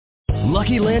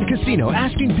Lucky Land Casino,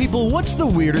 asking people, what's the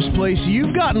weirdest place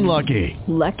you've gotten lucky?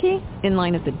 Lucky? In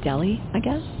line at the deli, I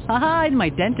guess? Aha, in my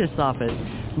dentist's office.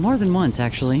 More than once,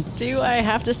 actually. Do I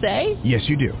have to say? Yes,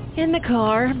 you do. In the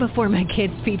car before my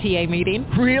kids' PTA meeting.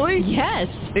 Really? Yes.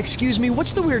 Excuse me,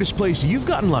 what's the weirdest place you've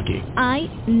gotten lucky? I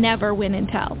never win and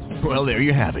tell. Well, there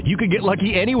you have it. You can get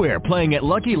lucky anywhere, playing at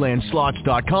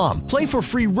LuckyLandSlots.com. Play for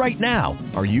free right now.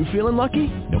 Are you feeling lucky?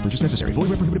 No purchase necessary. Void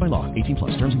where prohibited by law. 18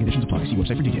 plus. Terms and conditions apply. See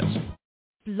website for details.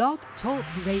 Blog Talk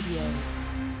Radio.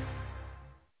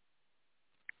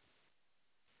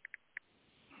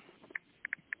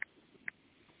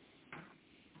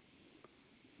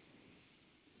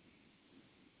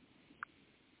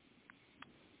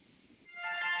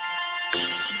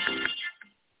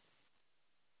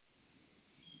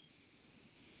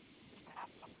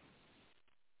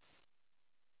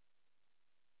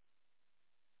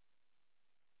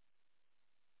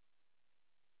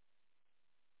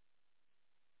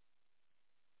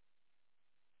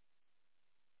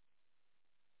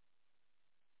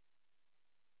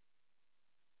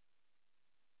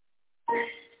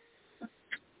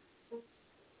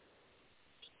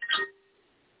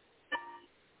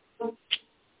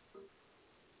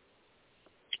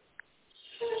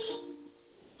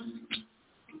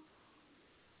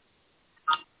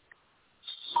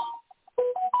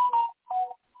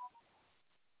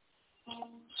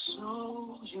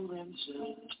 So you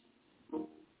entered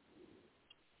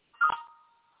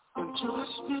into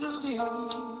this building.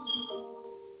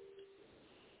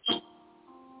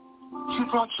 You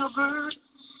brought your burdens,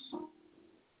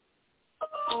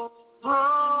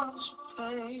 brought your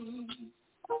pain.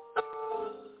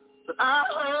 But I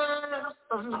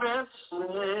have a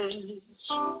message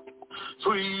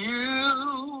for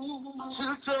you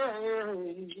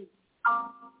today.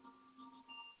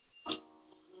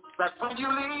 That when you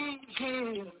leave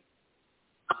here,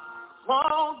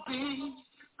 won't be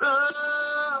the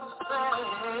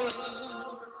same.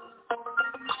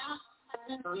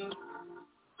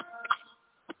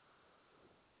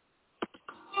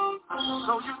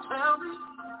 So you tell me,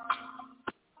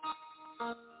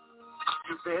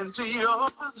 you've been to your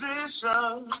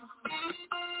position.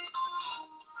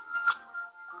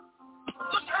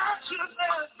 There should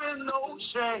have been no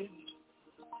change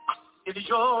in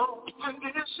your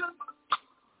condition.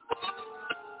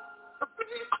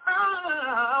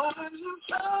 How did you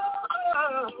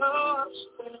touch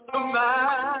the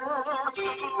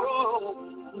magic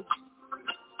road?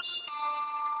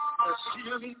 There's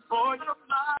healing for your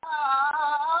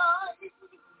mind,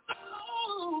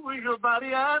 oh, your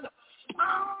body, and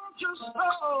your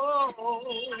soul.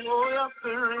 Yes,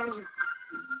 there is.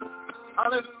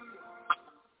 Hallelujah.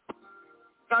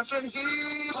 God can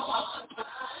heal.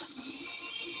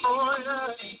 Oh, yeah.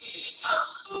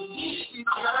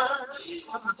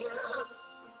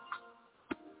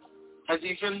 As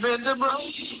he can mend the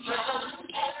broken.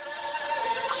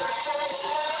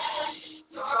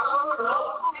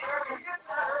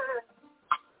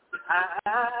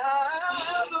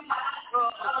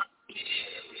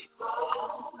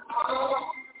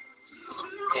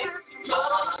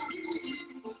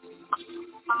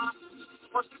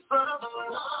 What's the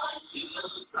problem?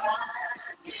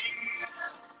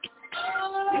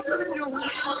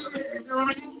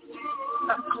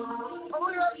 Oh,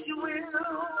 yes, you will.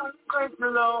 Thank you,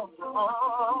 Lord.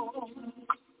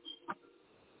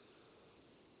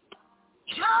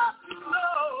 Just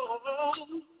know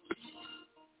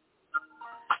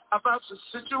about your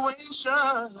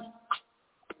situation.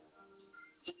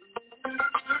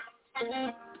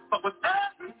 But with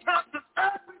every test and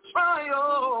every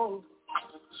trial,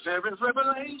 there is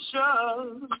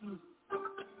revelation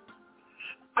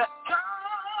that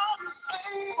God is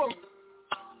able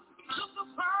to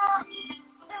supply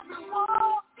every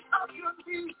one of your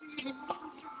needs.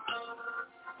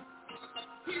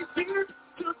 He's here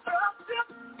to help you,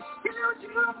 heal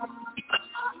you.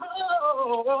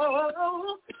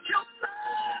 Oh, you're set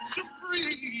to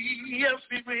free. Yes,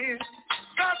 he will.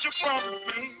 God, you promised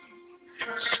me.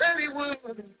 Said he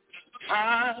would. I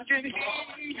can hear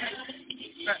you.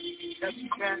 Yes, you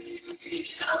can.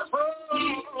 Oh,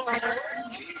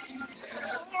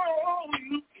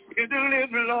 you can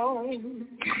deliver, Lord.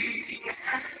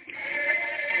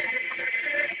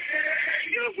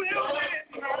 You will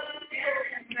win.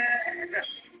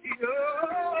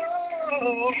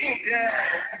 Oh, yeah.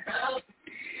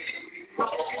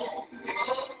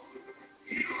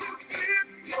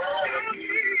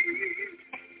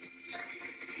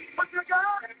 What you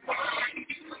got?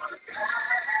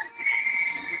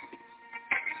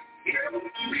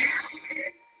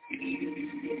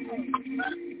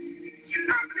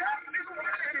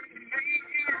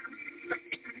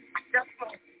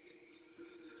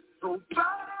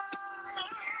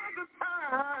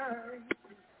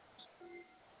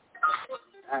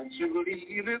 to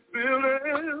leave this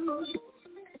building.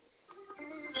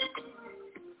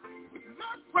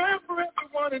 My prayer for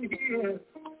everyone in here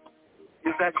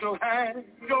is that you'll have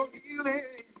your healing.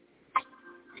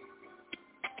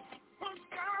 From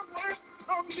God,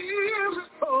 a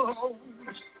miracle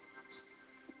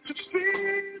to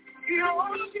feed your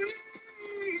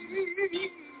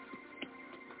needs.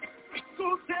 So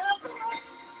tell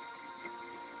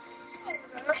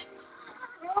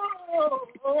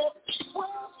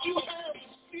what you have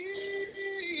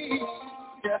seen.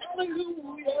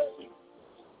 Hallelujah.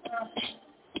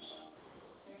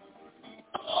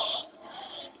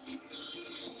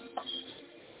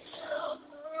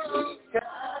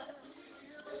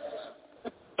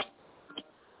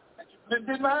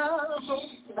 Lifted my soul.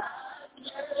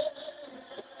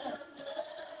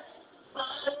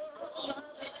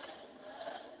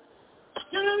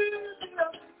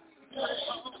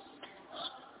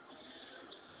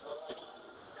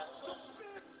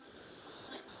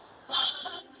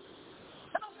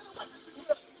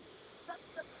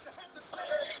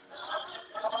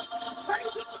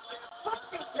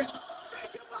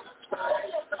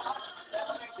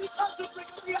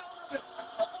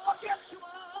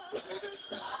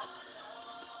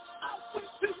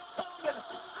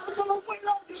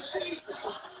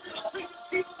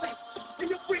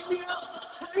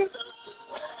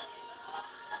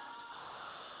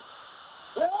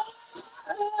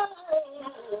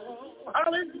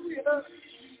 Hallelujah.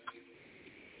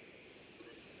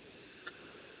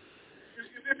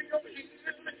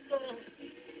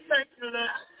 Thank you, Lord.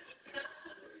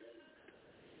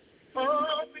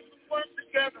 Oh, we can work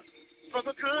together for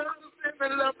the good and the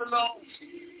love belongs.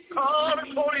 Call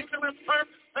according to his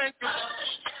purpose. Thank you, Lord.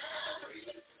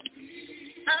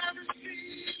 I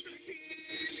receive the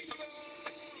healing, Lord.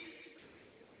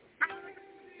 I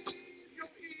receive your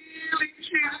healing,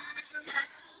 Jesus.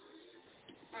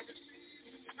 I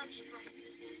receive the touch from you.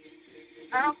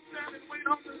 I'll stand and wait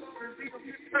on the Lord and be of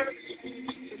his courage.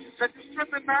 That you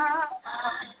strengthen my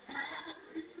eyes.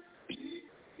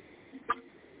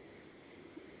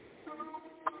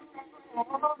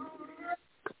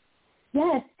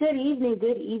 Yes, good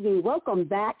evening. Welcome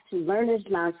back to Learner's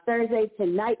Lounge Thursday.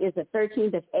 Tonight is the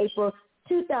 13th of April,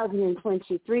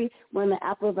 2023. We're in the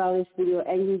Apple Valley studio,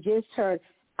 and you just heard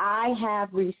I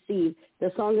Have Received.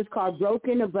 The song is called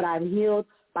Broken But I'm Healed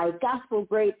by gospel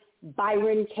great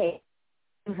Byron K.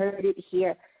 You heard it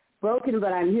here. Broken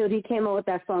But I'm Healed. He came out with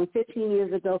that song 15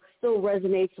 years ago, still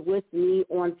resonates with me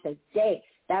on today.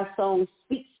 That song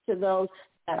speaks to those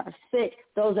that are sick,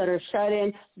 those that are shut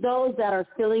in, those that are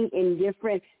feeling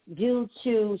indifferent due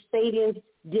to Satan's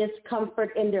discomfort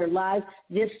in their lives.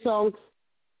 This song,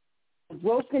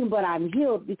 Broken But I'm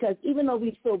Healed, because even though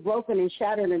we feel broken and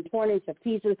shattered and torn into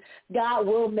pieces, God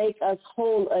will make us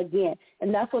whole again.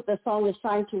 And that's what the song is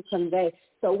trying to convey.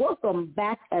 So welcome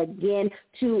back again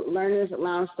to Learner's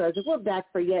Lounge Thursday. We're back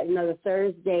for yet another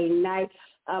Thursday night.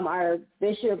 Our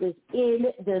bishop is in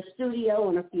the studio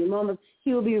in a few moments.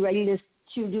 He will be ready to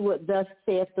do what thus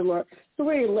saith the Lord. So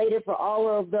we're elated for all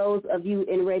of those of you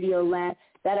in Radio Land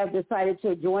that have decided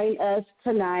to join us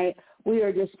tonight. We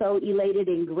are just so elated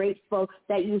and grateful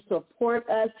that you support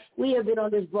us. We have been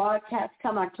on this broadcast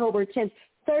come October 10th,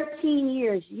 13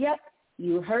 years. Yep,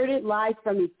 you heard it live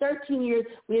from me. 13 years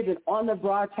we have been on the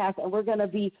broadcast, and we're going to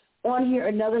be on here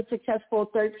another successful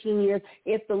 13 years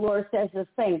if the Lord says the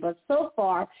same. But so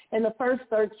far, in the first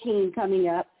 13 coming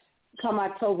up, come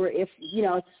October, if,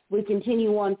 we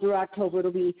continue on through October,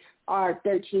 it'll be our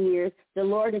 13 years. The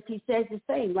Lord, if he says the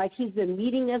same, like he's been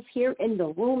meeting us here in the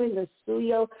room, in the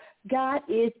studio, God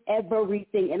is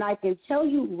everything. And I can tell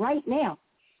you right now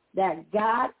that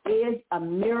God is a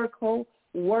miracle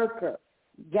worker.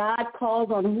 God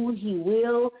calls on who he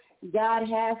will. God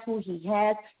has who he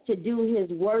has to do his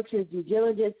work, his due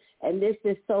diligence, and this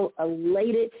is so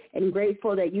elated and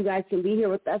grateful that you guys can be here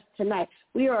with us tonight.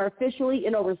 We are officially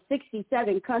in over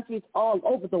 67 countries all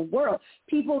over the world.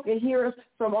 People can hear us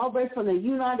from all the way from the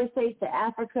United States to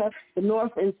Africa, the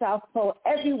North and South Pole,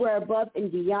 everywhere above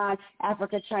and beyond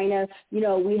Africa, China.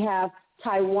 We have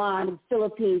Taiwan,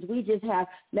 Philippines. We just have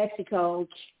Mexico,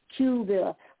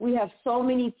 Cuba. We have so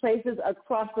many places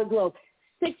across the globe.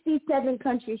 67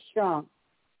 countries strong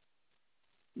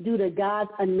due to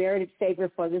God's unmerited favor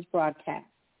for this broadcast.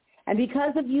 And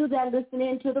because of you that listen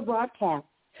in to the broadcast,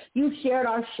 you've shared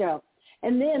our show.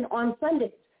 And then on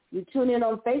Sundays, you tune in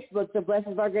on Facebook to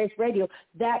Blessings by Grace Radio.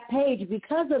 That page,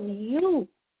 because of you,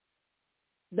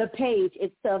 the page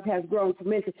itself has grown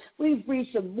tremendously. We've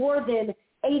reached more than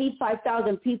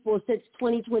 85,000 people since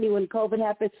 2020 when COVID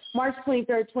happened. March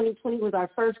 23rd, 2020 was our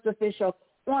first official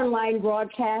online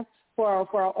broadcast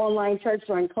for our online church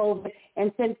during COVID.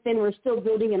 And since then, we're still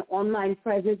building an online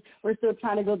presence. We're still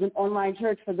trying to build an online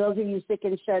church for those of you sick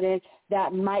and shut in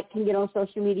that can get on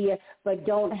social media but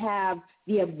don't have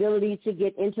the ability to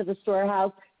get into the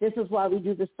storehouse. This is why we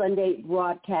do the Sunday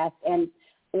broadcast. And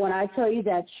when I tell you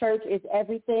that church is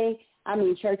everything, I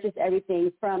mean church is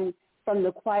everything, from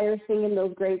the choir singing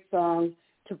those great songs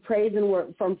to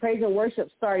from praise and worship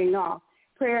starting off,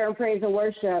 prayer and praise and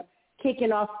worship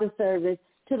kicking off the service,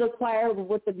 to the choir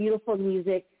with the beautiful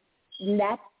music. And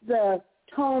that's the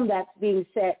tone that's being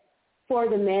set for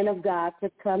the man of God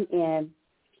to come in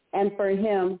and for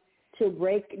him to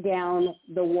break down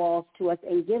the walls to us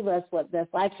and give us what best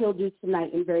like he'll do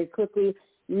tonight. And very quickly,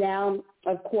 now,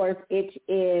 of course, it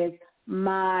is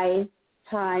my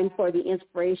time for the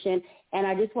inspiration. And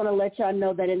I just want to let y'all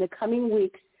know that in the coming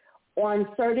weeks, on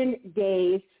certain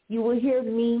days, you will hear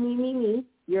me,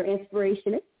 your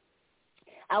inspirationist.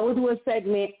 I will do a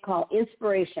segment called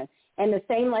Inspiration. And the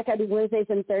same like I do Wednesdays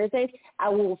and Thursdays, I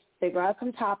will figure out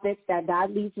some topics that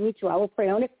God leads me to. I will pray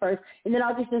on it first, and then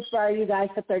I'll just inspire you guys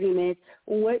for 30 minutes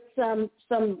with some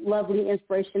lovely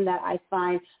inspiration that I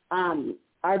find.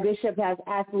 Our bishop has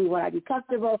asked me would I be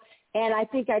comfortable, and I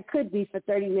think I could be for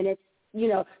 30 minutes,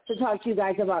 to talk to you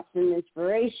guys about some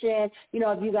inspiration.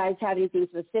 If you guys have anything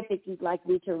specific you'd like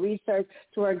me to research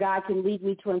to where God can lead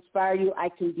me to inspire you, I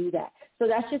can do that. So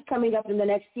that's just coming up in the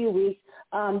next few weeks.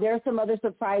 There are some other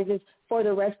surprises for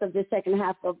the rest of the second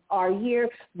half of our year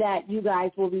that you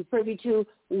guys will be privy to.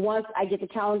 Once I get the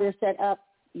calendar set up,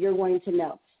 you're going to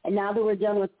know. And now that we're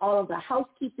done with all of the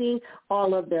housekeeping,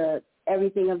 all of the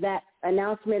everything of that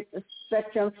announcement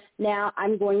spectrum, now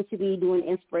I'm going to be doing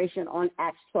inspiration on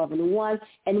Acts 12:1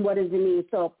 and what does it mean.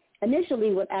 So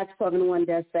initially what Acts 12:1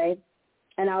 does say,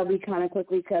 and I'll be kind of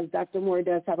quickly because Dr. Moore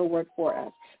does have a word for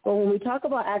us. But when we talk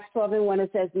about Acts 12:1,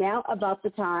 it says, now about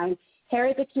the time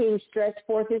Herod the king stretched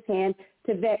forth his hand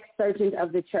to vex certain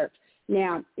of the church.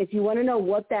 Now, if you want to know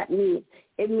what that means,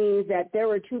 it means that there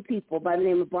were two people by the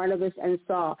name of Barnabas and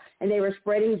Saul, and they were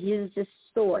spreading Jesus'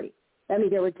 story. I mean,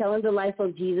 they were telling the life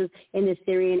of Jesus in the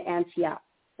Syrian Antioch.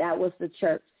 That was the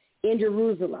church in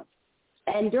Jerusalem.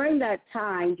 And during that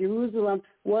time, Jerusalem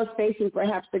was facing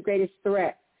perhaps the greatest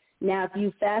threat. Now,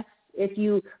 if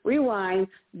you rewind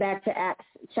back to Acts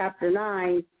chapter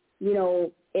 9,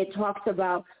 it talks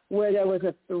about where there was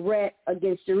a threat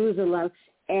against Jerusalem.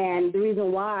 And the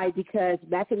reason why, because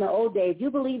back in the old days,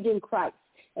 you believed in Christ.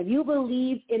 If you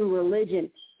believe in religion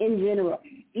in general,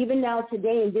 even now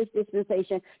today in this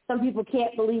dispensation, some people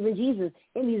can't believe in Jesus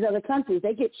in these other countries.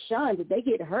 They get shunned. They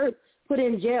get hurt, put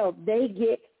in jail. They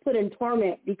get put in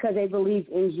torment because they believe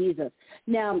in Jesus.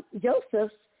 Now,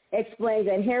 Joseph explains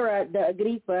that Herod the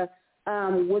Agrippa,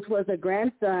 which was a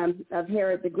grandson of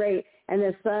Herod the Great and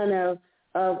the son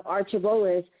of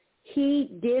Archelaus,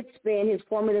 he did spend his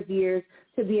formative years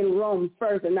to be in Rome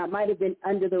first, and that might have been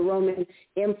under the Roman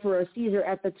Emperor Caesar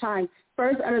at the time,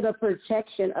 first under the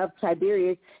protection of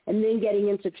Tiberius, and then getting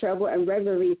into trouble and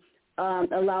regularly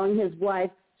allowing his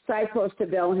wife Cypros to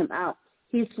bail him out.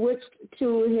 He switched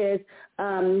to his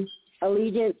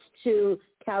allegiance to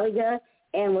Caligula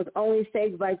and was only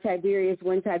saved by Tiberius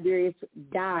when Tiberius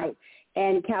died,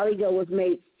 and Caligula was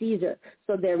made Caesar.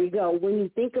 So there we go. When you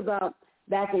think about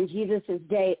back in Jesus'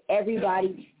 day,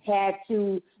 everybody had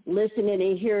to listen and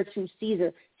adhere to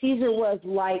Caesar. Caesar was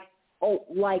like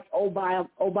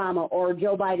Obama or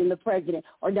Joe Biden, the president,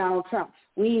 or Donald Trump.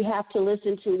 We have to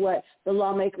listen to what the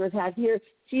lawmakers have here.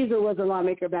 Caesar was a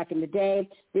lawmaker back in the day.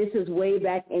 This is way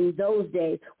back in those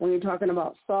days when you're talking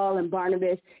about Saul and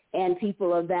Barnabas and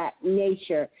people of that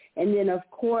nature. And then, of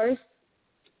course,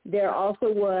 there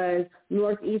also was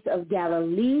northeast of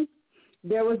Galilee.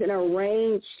 There was an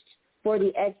arranged for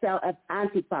the exile of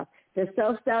Antipas, the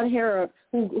self-styled Herod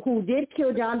who did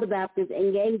kill John the Baptist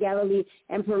and gained Galilee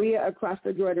and Perea across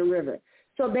the Jordan River.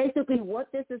 So basically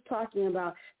what this is talking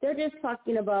about, they're just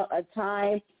talking about a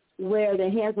time where the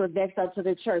hands were vexed out to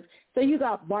the church. So you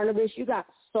got Barnabas, you got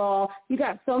Saul, you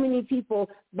got so many people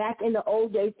back in the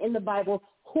old days in the Bible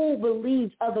who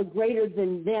believed of a greater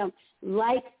than them.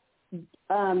 Like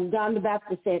John the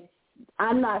Baptist said,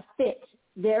 I'm not fit.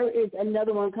 There is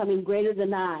another one coming greater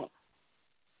than I.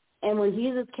 And when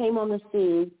Jesus came on the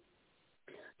scene,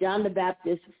 John the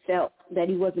Baptist felt that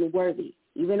he wasn't worthy,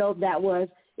 even though that was,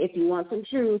 if you want some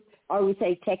truth, or we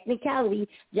say technicality,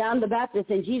 John the Baptist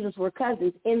and Jesus were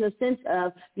cousins in the sense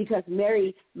of, because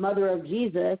Mary, mother of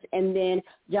Jesus, and then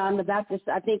John the Baptist,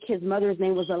 I think his mother's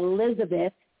name was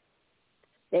Elizabeth.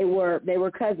 They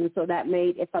were cousins, so that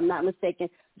made, if I'm not mistaken,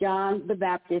 John the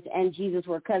Baptist and Jesus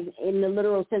were cousins in the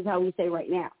literal sense how we say right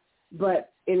now.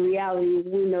 But in reality,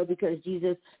 we know because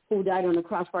Jesus, who died on the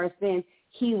cross for our sin,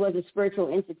 he was a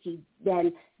spiritual entity,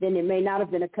 then it may not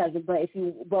have been a cousin. But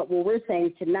what we're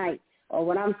saying tonight, or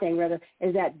what I'm saying rather,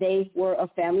 is that they were a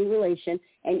family relation.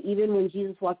 And even when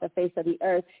Jesus walked the face of the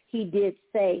earth, he did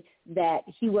say that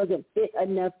he wasn't fit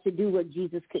enough to do what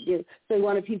Jesus could do. So he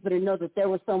wanted people to know that there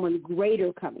was someone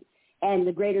greater coming. And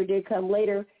the greater did come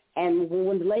later. And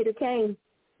when the later came,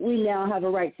 we now have a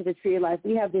right to the tree of life.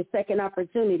 We have this second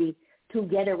opportunity to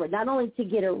get it right. Not only to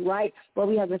get it right, but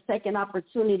we have a second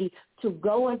opportunity to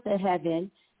go into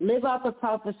heaven, live out the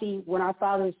prophecy when our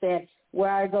Father said, where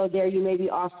I go, there you may be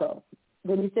also.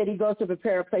 When he said he goes to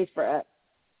prepare a place for us.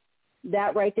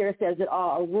 That right there says it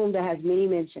all, a room that has many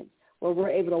mentions where we're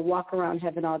able to walk around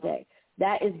heaven all day.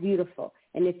 That is beautiful.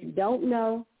 And if you don't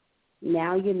know,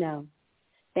 now you know.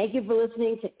 Thank you for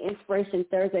listening to Inspiration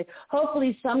Thursday.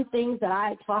 Hopefully some things that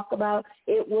I talk about,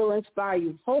 it will inspire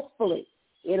you. Hopefully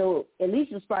it'll at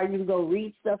least inspire you to go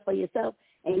read stuff for yourself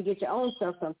and get your own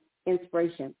stuff from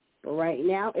inspiration. But right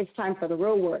now it's time for the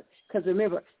real work. Because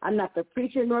remember, I'm not the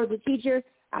preacher nor the teacher.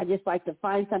 I just like to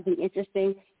find something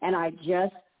interesting, and I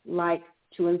just like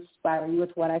to inspire you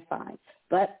with what I find.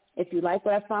 But if you like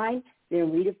what I find,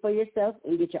 then read it for yourself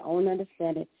and get your own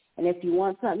understanding. And if you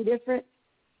want something different,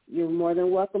 you're more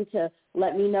than welcome to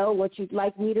let me know what you'd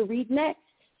like me to read next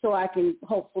so I can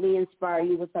hopefully inspire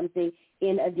you with something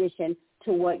in addition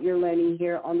to what you're learning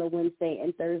here on the Wednesday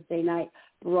and Thursday night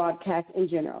broadcast in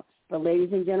general. But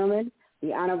ladies and gentlemen,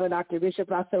 the Honorable Dr. Bishop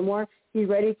Moore, he's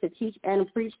ready to teach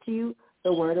and preach to you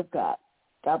the Word of God.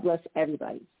 God bless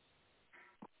everybody.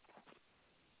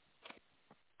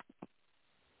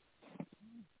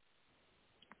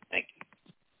 Thank you.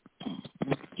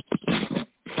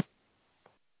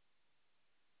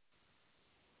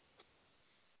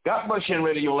 God bless you in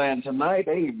Radio Land tonight.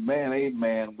 Amen,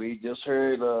 amen. We just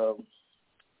heard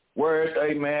word,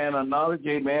 amen, a knowledge,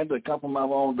 amen, to come from my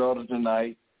own daughter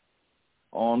tonight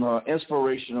on her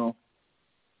inspirational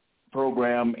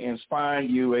program, inspiring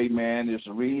you, amen, is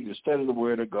to read and study the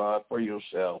Word of God for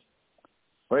yourself.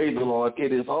 Praise the Lord.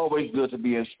 It is always good to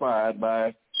be inspired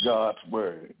by God's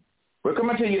Word. We're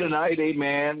coming to you tonight,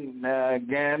 amen,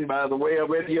 again, by the way of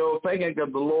radio, thanking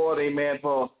of the Lord, amen,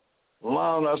 for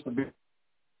allowing us to be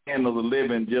in the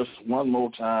living just one more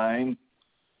time.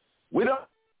 We don't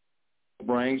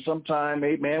bring, sometime,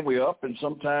 amen, we're up and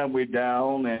sometime we're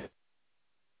down, and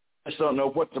I just don't know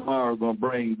what tomorrow is going to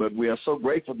bring, but we are so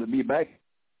grateful to be back,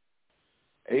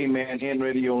 amen, in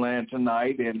Radio Land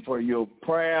tonight, and for your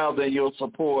prayers and your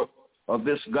support of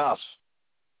this gospel.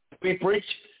 We preach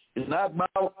is not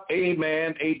about,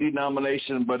 amen, a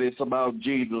denomination, but it's about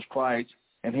Jesus Christ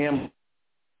and him,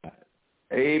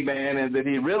 amen, and that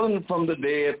he risen from the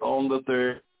dead on the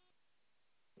third.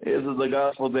 This is the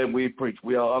gospel that we preach.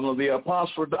 We are under the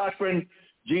apostle doctrine,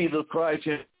 Jesus Christ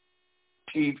is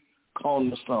chief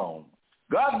cornerstone.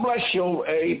 God bless you,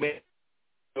 amen.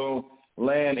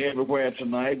 Land everywhere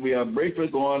tonight. We are briefly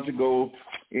going to go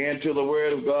into the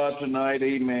Word of God tonight,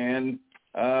 amen.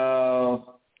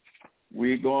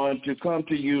 We're going to come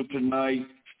to you tonight,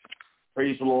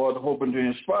 praise the Lord, hoping to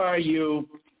inspire you,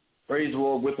 praise the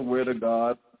Lord, with the Word of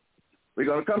God. We're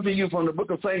going to come to you from the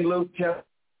book of St. Luke, chapter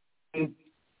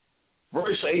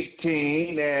verse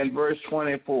 18 and verse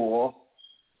 24.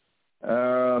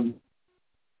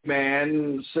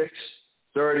 Man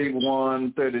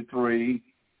 6:31-33.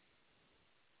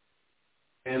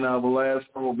 And our last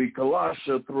one will be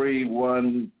Colossians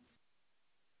 3:1.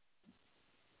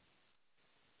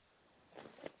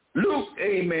 Luke,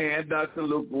 amen, Dr.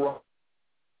 Luke,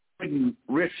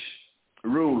 rich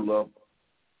ruler,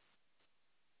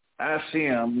 asked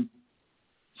him,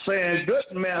 saying, good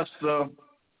master,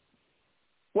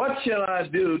 what shall I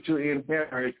do to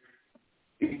inherit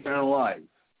eternal life?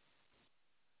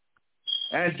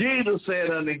 And Jesus said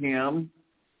unto him,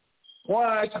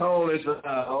 why callest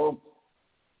thou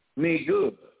me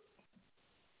good?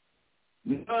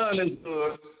 None is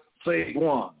good save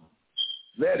one,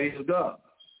 that is God.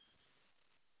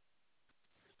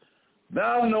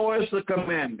 Thou knowest the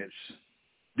commandments.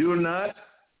 Do not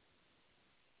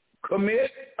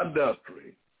commit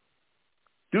adultery.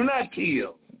 Do not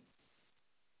kill.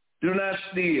 Do not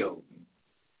steal.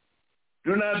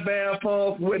 Do not bear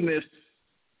false witness.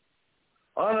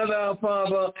 Honor thy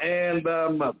father and thy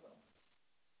mother.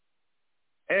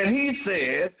 And he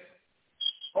said,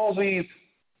 all these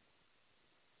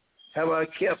have I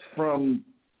kept from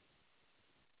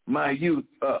my youth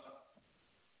up.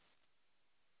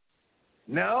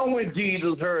 Now when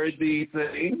Jesus heard these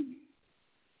things,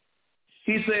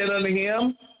 he said unto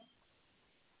him,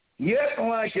 yet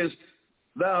likest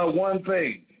thou one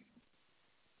thing.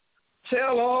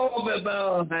 Sell all that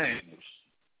thou hast,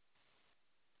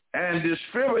 and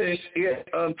distribute it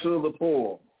unto the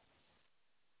poor.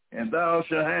 And thou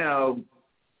shalt have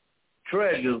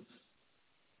treasures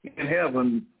in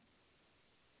heaven,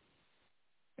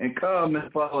 and come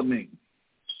and follow me.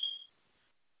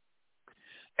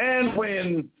 And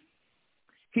when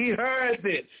he heard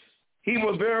this, he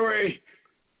was very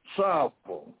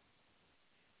sorrowful,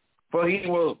 for he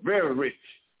was very rich.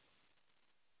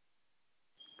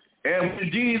 And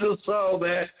when Jesus saw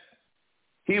that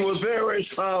he was very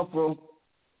sorrowful,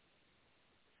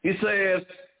 he said,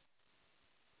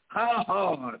 how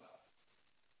hard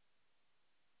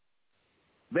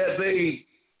that they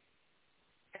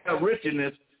have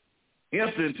richness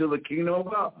enter into the kingdom of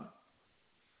God.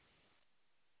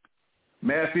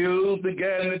 Matthew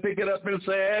began to pick it up and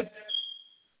said,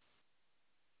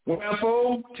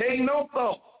 wherefore take no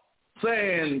thought,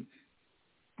 saying,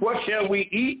 what shall we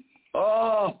eat,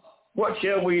 or what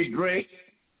shall we drink,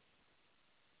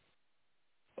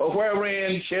 or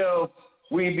wherein shall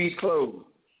we be clothed?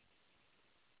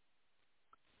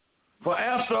 For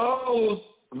after all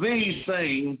these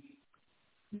things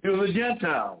do the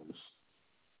Gentiles.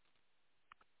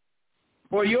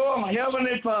 For your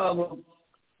heavenly Father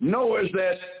knows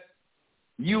that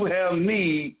you have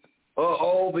need of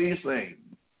all these things.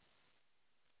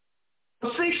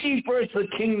 Seek ye first the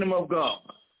kingdom of God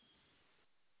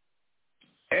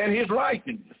and his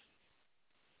righteousness,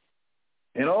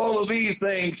 and all of these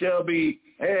things shall be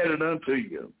added unto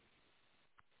you.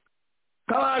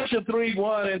 Colossians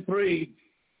 3:1-3.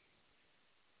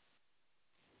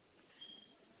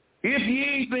 If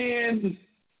ye then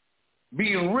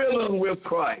be risen with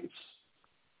Christ,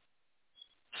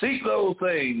 seek those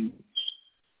things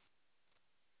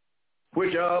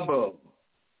which are above,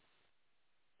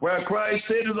 where Christ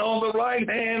sitteth on the right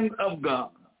hand of God.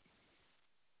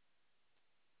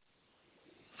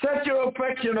 Set your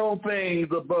affection on things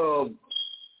above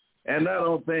and not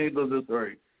on things of this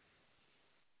earth.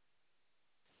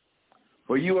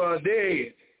 For you are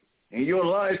dead, and your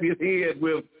life is hid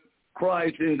with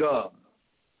Christ in God.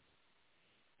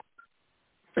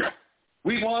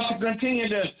 We want to continue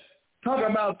to talk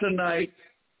about tonight.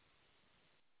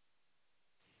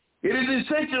 It is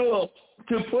essential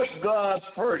to put God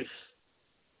first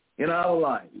in our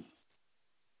life.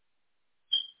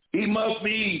 He must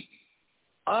be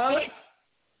honored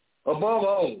above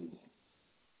all.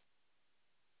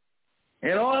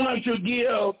 In order to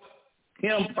give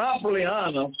him properly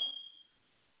honor,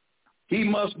 he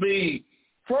must be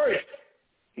first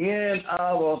in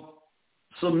our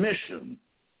submission,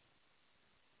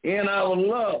 in our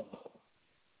love,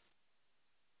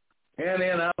 and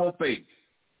in our faith.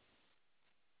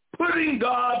 Putting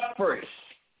God first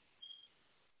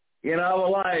in our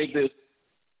life is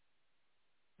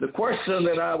the question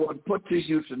that I would put to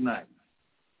you tonight.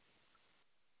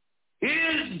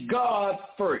 Is God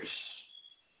first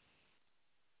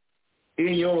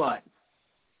in your life?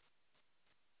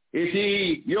 Is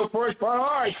he your first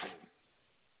priority?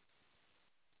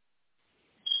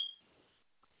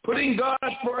 Putting God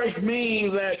first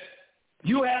means that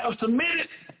you have submitted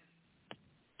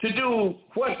to do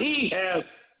what he has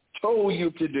told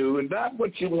you to do and not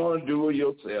what you want to do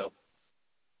yourself.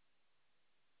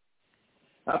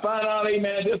 I find out,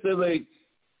 amen, this is a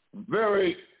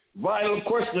very vital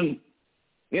question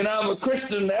in our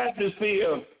Christian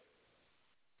atmosphere.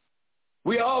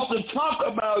 We often talk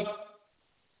about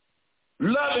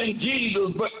loving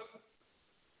Jesus, but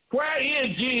where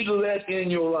is Jesus at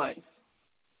in your life?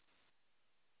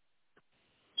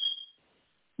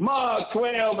 Mark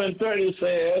 12:30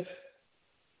 says,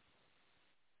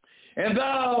 and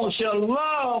thou shalt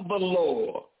love the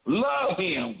Lord, love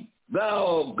him,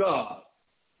 thou God,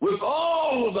 with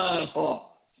all of thine heart.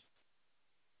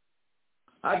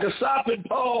 I could stop and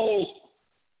pause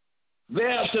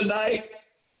there tonight,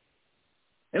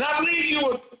 and I believe you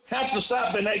would have to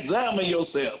stop and examine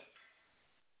yourself.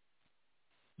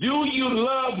 Do you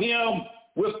love him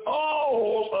with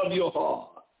all of your heart?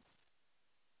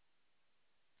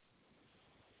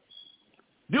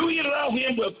 Do you love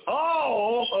him with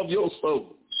all of your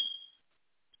soul?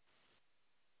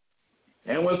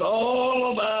 And with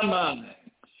all of our mind?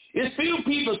 It's few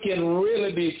people can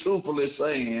really be truthfully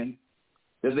saying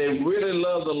that they really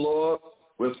love the Lord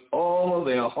with all of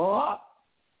their heart,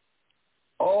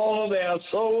 all of their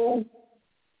soul,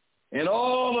 and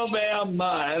all of their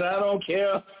mind. I don't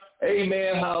care,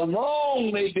 amen, how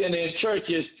long they've been in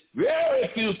churches. Very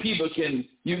few people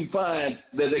you can find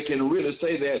that they can really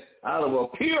say that out of a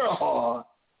pure heart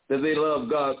that they love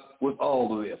God with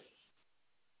all of this.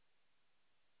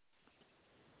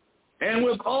 And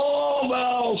with all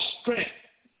our strength,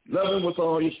 love him with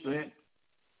all your strength,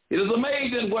 It is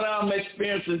amazing what I'm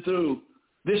experiencing through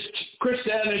this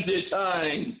Christianity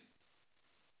time.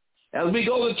 As we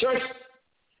go to church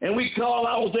and we call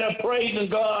ourselves praising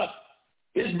God,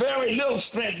 it's very little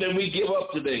strength that we give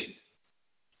up today.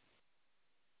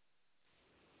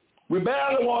 We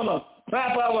barely want to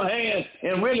clap our hands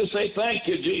and really say, thank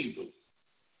you, Jesus.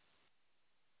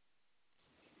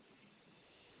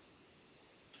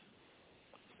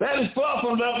 That is far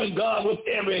from loving God with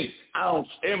every ounce,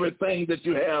 everything that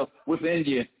you have within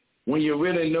you, when you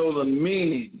really know the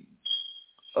meaning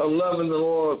of loving the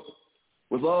Lord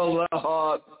with all of our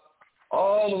heart,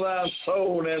 all of our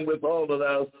soul, and with all of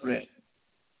our strength.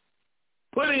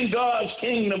 Putting God's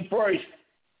kingdom first.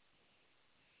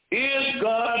 Is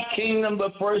God's kingdom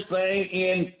the first thing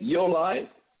in your life?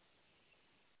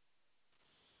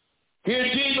 Here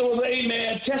Jesus was,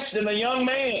 amen, testing a young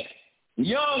man,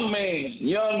 young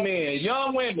men,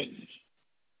 young women,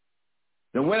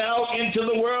 that went out into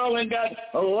the world and got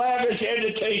a lavish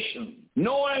education,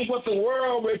 knowing what the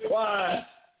world required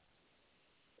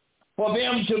for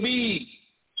them to be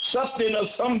something or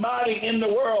somebody in the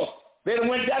world. They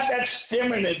went got that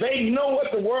stimulus. They know what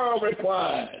the world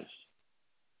requires.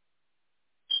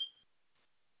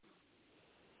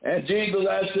 And Jesus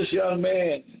asked this young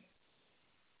man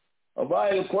a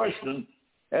vital question,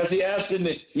 as he asked in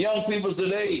the young people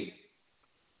today.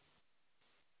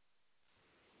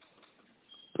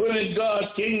 Putting God's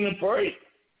kingdom first.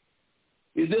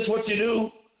 Is this what you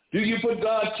do? Do you put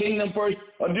God's kingdom first,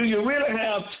 or do you really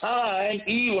have time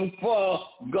even for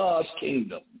God's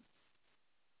kingdom?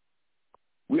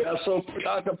 We are so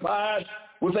preoccupied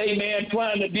with, amen,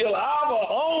 trying to build our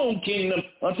own kingdom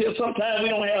until sometimes we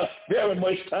don't have very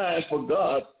much time for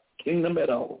God's kingdom at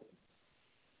all.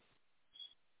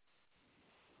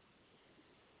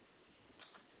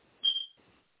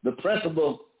 The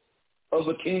principle of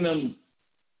the kingdom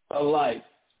of life.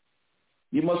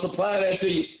 You must apply that to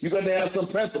you. You've got to have some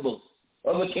principles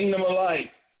of the kingdom of life.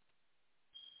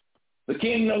 The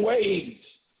kingdom ways.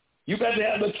 You've got to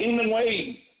have the kingdom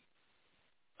ways.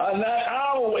 Are not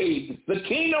our ways. The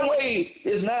kingdom ways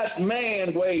is not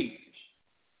man's ways.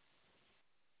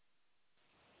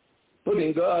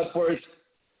 Putting God first.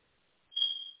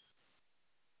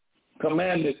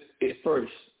 Commanded it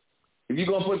first. If you're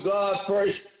going to put God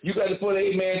first, you got to put,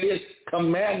 amen, this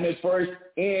commandment first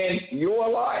in your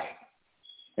life.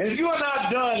 And if you are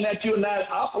not done that, you're not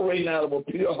operating out of a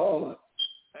pure heart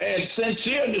and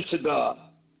sincereness to God.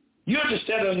 You're just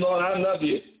telling Lord, I love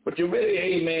you. But you're really,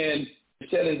 amen,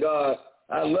 telling God,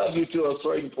 I love you to a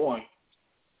certain point.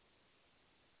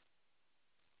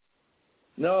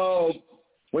 No,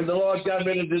 when the Lord got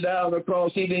ready to die on the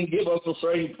cross, he didn't give us a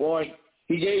certain point.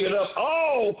 He gave it up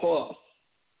all for us.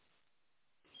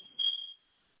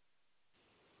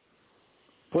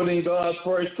 Putting God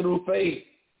first through faith.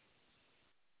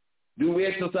 Do we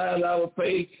exercise our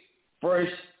faith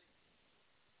first?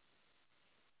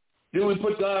 Do we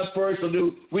put God first, or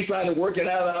do we try to work it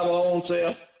out of our own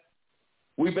self?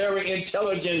 We're very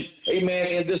intelligent, amen,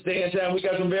 in this day and time. We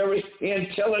got some very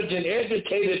intelligent,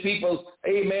 educated people,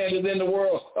 amen, within the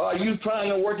world. Are you trying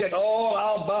to work it all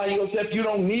out by yourself? You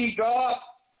don't need God?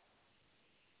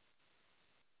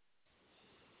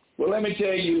 Well, let me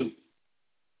tell you,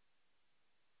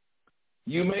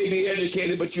 you may be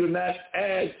educated, but you're not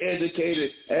as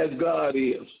educated as God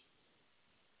is.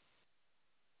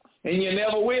 And you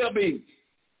never will be.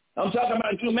 I'm talking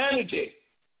about humanity.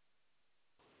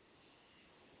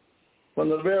 From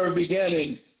the very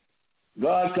beginning,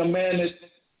 God commanded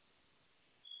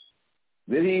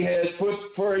that he has put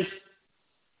first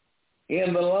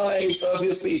in the lives of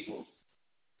his people.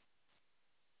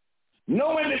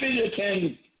 No individual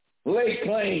can lay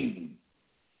claim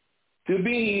to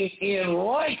being in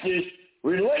righteous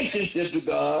relationship to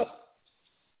God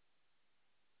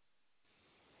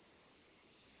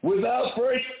without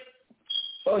first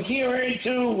adhering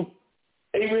to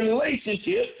a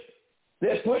relationship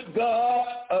that put God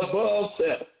above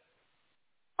self.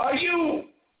 Are you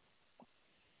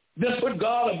just put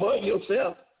God above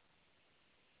yourself?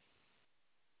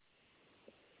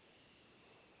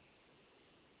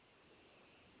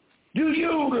 Do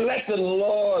you let the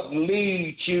Lord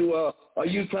lead you, or are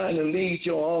you trying to lead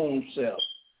your own self?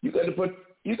 You got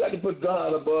to put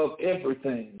God above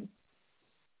everything.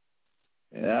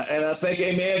 And I think,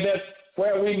 amen, that's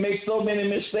where we make so many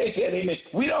mistakes at, amen.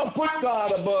 We don't put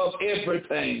God above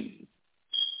everything.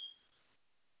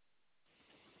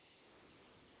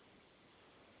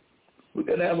 We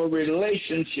got to have a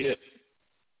relationship.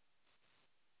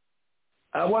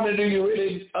 I wonder, do you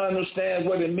really understand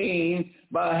what it means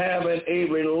by having a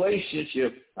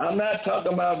relationship? I'm not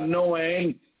talking about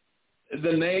knowing,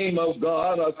 the name of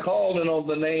God or calling on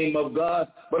the name of God,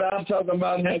 but I'm talking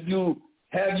about have you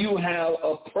have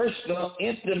a personal,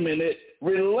 intimate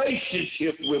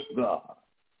relationship with God?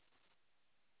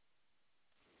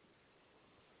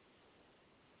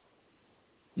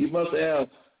 You must have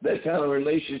that kind of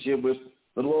relationship with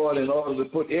the Lord in order to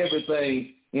put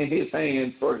everything in his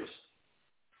hands first.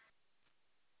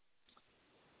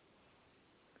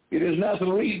 It is not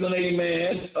the reason,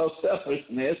 amen, of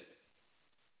selfishness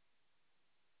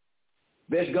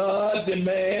that God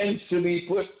demands to be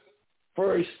put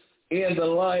first in the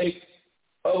life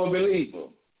of a believer.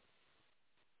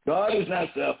 God is not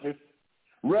selfish.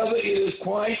 Rather, it is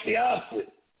quite the opposite.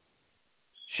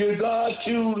 Should God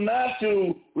choose not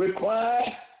to require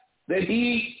that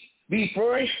he be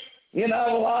first in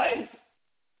our life?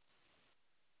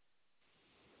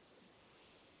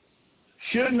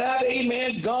 Should not,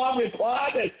 amen, God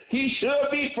require that he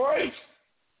should be first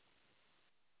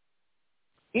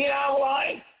in our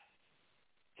life?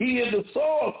 He is the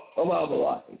source of our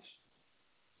lives.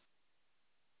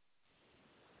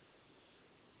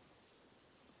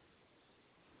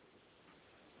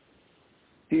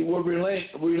 He will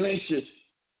relinquish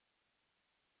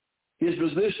his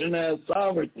position as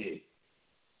sovereignty,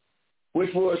 which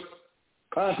would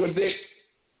contradict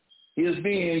his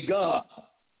being God.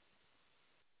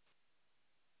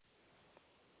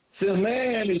 Since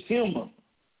man is human,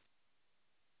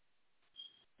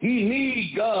 he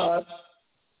needs God's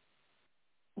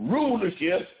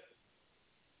rulership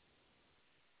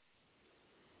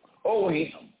over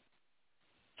him.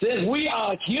 Since we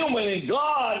are human and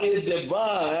God is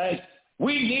divine,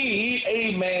 we need,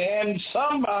 amen,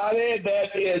 somebody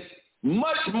that is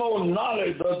much more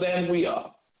knowledgeable than we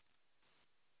are.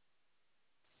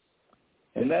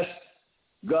 And that's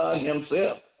God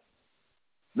himself.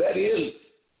 That is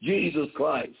Jesus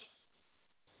Christ,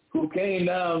 who came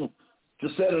down to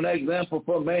set an example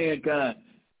for mankind.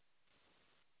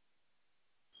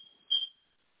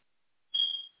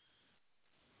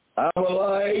 Our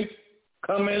life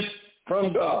cometh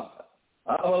from God.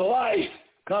 Our life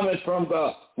cometh from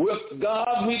God. With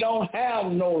God, we don't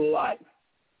have no life.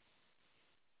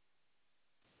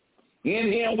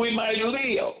 In him we might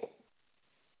live.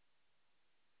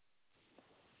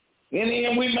 In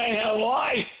him we may have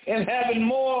life and have it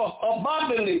more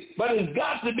abundantly, but it's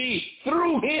got to be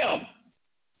through him.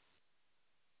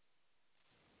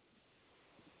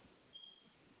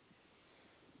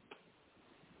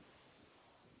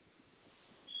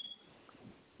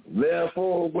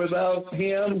 Therefore, without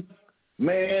him,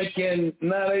 man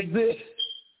cannot exist.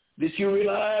 Did you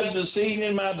realize this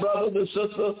evening, my brothers and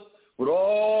sisters, with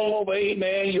all of,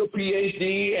 amen, your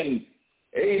PhD and,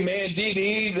 amen,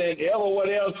 DDs and ever what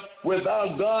else,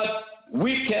 without God,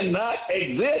 we cannot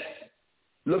exist.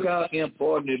 Look how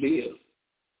important it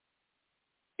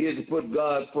is to put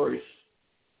God first,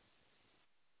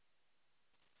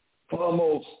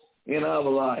 foremost in our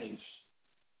lives.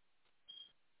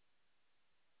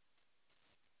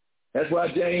 That's why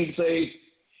James says,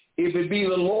 if it be the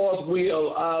Lord's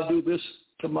will, I'll do this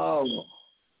tomorrow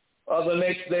or the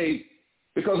next day.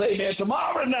 Because, amen,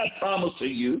 tomorrow is not promised to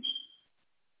you.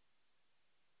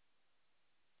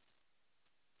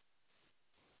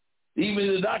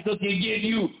 Even the doctor can give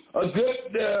you a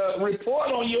good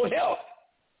report on your health,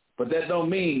 but that don't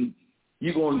mean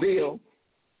you're going to live.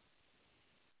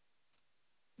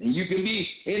 And you can be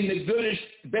in the goodest,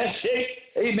 best shape,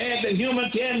 amen, that human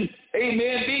can,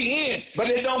 amen, be in. But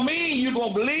it don't mean you're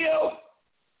going to live.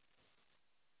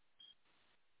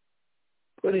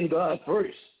 Putting God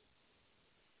first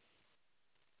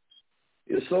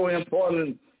is so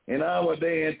important in our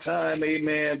day and time,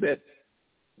 amen, that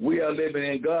we are living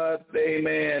in. God,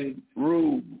 amen,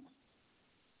 rule.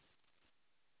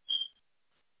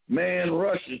 Man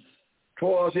rushes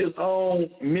towards his own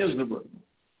misery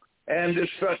and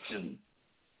destruction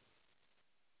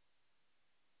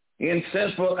in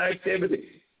sinful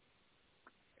activity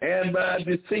and by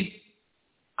deceit,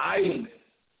 idleness.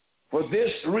 For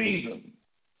this reason,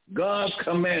 God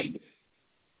commanded,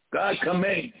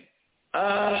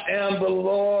 I am the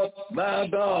Lord thy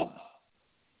God.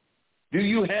 Do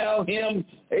you have him?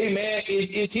 Amen. Is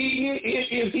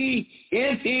he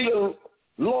the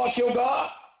Lord your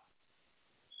God?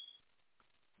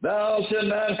 Thou shalt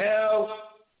not have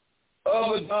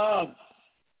other gods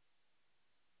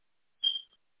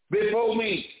before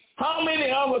me. How many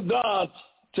other gods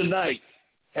tonight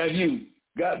have you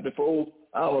got before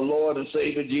our Lord and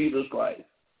Savior Jesus Christ?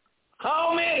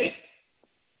 How many?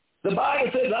 The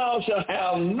Bible says thou shalt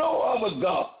have no other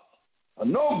God, or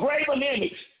no graven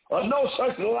image, or no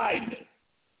such likeness.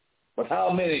 But how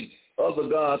many other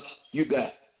gods you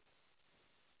got?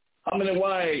 How many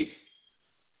wives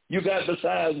you got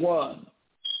besides one?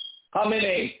 How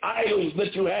many idols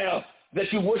that you have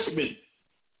that you worshiping?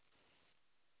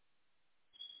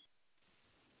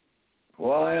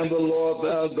 For I am the Lord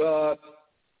thy God,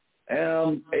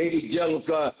 am a jealous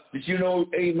God. Did you know,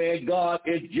 amen, God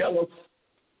is jealous?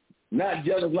 Not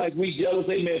jealous like we jealous,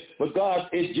 amen, but God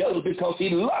is jealous because he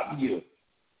loved you.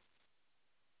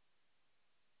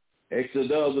 Exodus,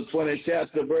 the 20th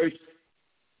chapter, verse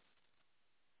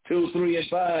 2, 3, and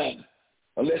 5.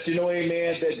 I'll let you know,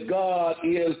 amen, that God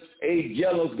is a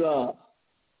jealous God.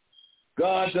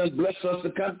 God has blessed us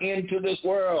to come into this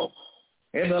world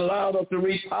and allowed us to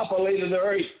repopulate the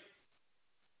earth.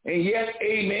 And yet,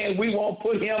 amen, we won't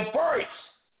put him first.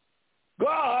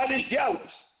 God is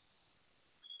jealous.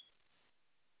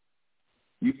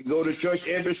 You can go to church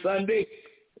every Sunday,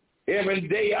 every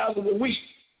day out of the week,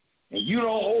 and you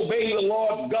don't obey the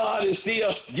Lord, God is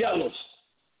still jealous.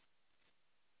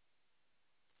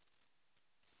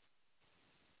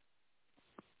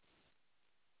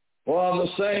 For the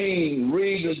same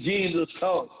reason Jesus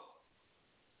taught,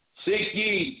 seek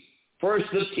ye first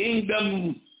the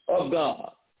kingdom of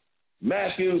God.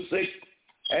 Matthew 6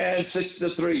 and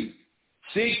 63.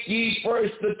 Seek ye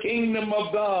first the kingdom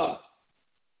of God.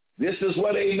 This is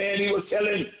what, amen, he was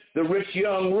telling the rich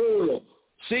young ruler.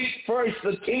 Seek first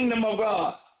the kingdom of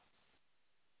God.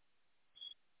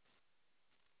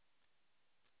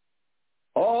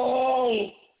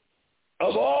 All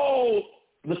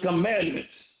the commandments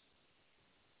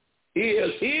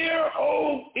is, hear,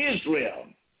 O Israel,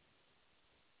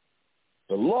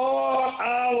 the Lord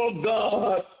our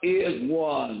God is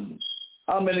one.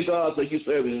 How many gods are you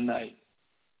serving tonight?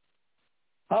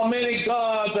 How many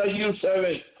gods are you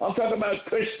serving? I'm talking about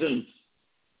Christians.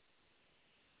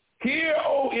 Hear,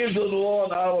 O Israel, the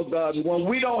Lord our God is one.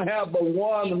 We don't have but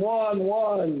one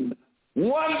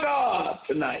God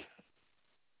tonight.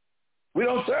 We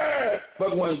don't serve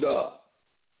but one God.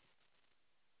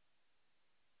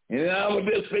 And in our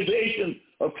dispensation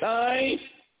of time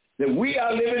that we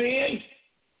are living in,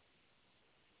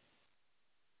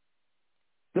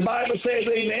 the Bible says,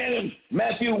 amen, in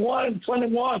Matthew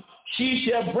 1:21, she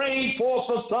shall bring forth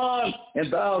a son,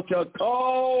 and thou shalt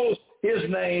call his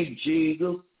name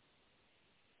Jesus,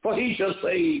 for he shall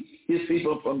save his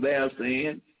people from their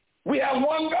sin. We have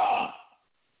one God.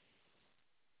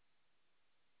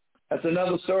 That's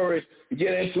another story to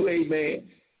get into, amen,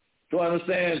 to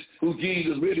understand who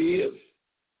Jesus really is.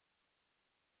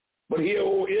 But hear,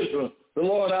 O Israel, the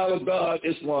Lord our God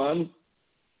is one.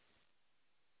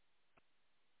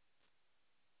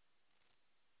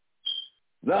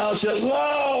 Thou shalt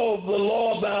love the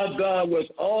Lord thy God with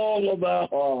all of thy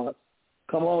heart.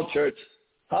 Come on, church.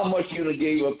 How much you done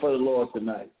gave up for the Lord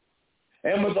tonight?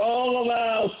 And with all of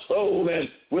our soul, and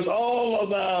with all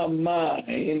of our mind,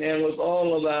 and with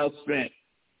all of our strength.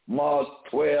 Mark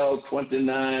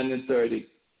 12:29 and 30.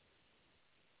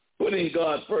 Putting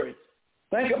God first.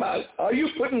 Think about it. Are you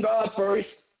putting God first?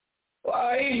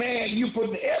 Well, amen. You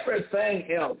putting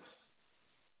everything else.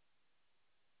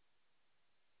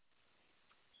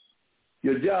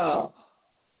 Your job,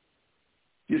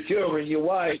 your children, your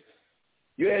wife,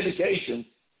 your education,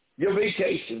 your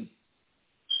vacation.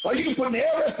 Are you putting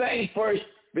everything first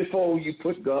before you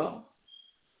put God?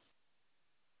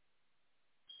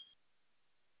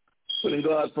 Putting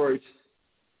God first.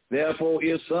 Therefore,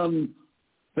 is something,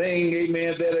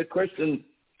 amen, that a Christian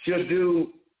should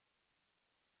do.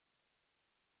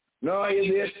 Nor is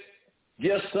it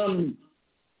just some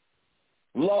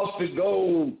lofty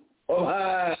goal of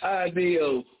high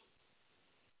ideals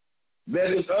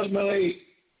that is ultimately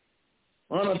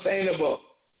unattainable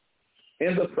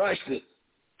in the practice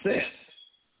sense.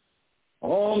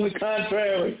 On the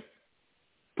contrary,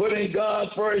 putting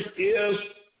God first is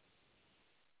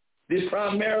the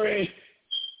primary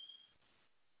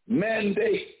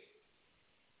mandate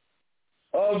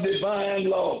of divine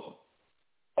law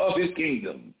of his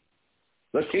kingdom,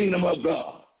 the kingdom of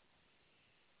God.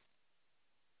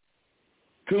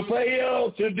 To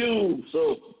fail to do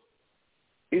so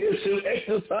is to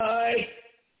exercise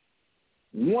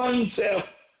oneself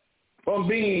from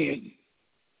being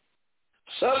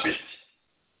subject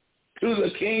to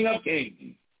the King of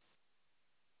Kings.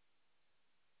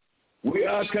 We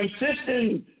are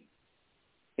consistent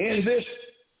in this.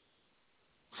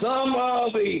 Some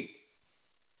of the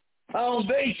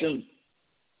foundations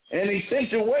and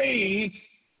essential ways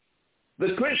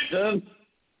the Christian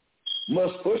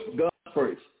must put God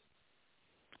first.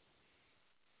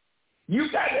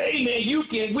 You got,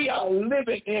 amen, we are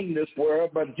living in this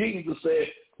world, but Jesus said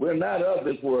we're not of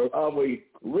this world. Are we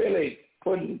really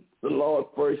putting the Lord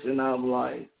first in our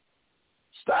life?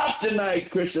 Stop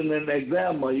tonight, Christian, and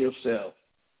examine yourself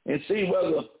and see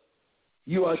whether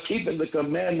you are keeping the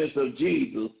commandments of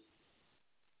Jesus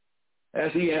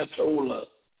as he has told us.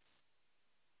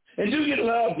 And do you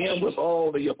love him with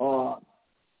all of your heart,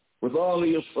 with all of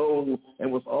your soul,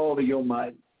 and with all of your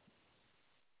might?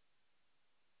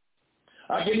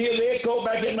 I can hear the echo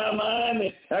back in my mind,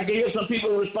 and I can hear some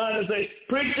people respond and say,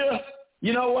 preacher,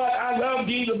 you know what, I love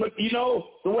Jesus, but you know,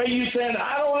 the way you're saying,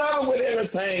 I don't love him with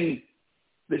everything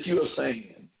that you are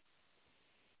saying.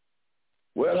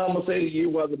 Well, I'm going to say to you,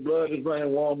 while the blood is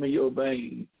running warm in your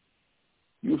veins,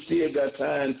 you still got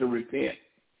time to repent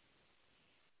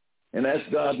and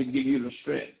ask God to give you the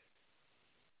strength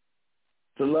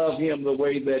to love him the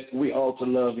way that we ought to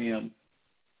love him.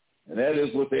 And that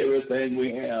is with everything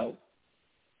we have.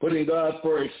 Putting God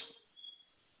first.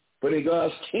 Putting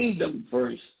God's kingdom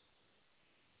first.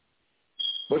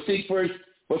 But seek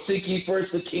ye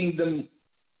first the kingdom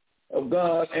of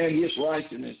God and his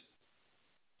righteousness.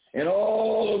 And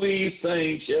all of these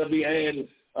things shall be added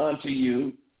unto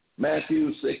you.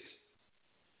 Matthew 6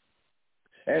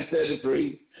 and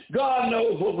 33. God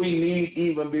knows what we need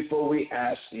even before we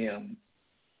ask him.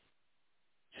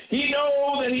 He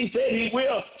knows, and he said he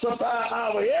will supply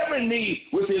our every need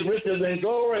with his riches and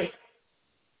glory.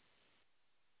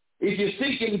 If you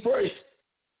seek him first,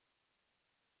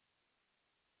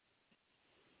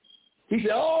 he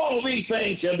said, all of these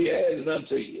things shall be added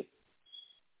unto you.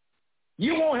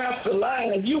 You won't have to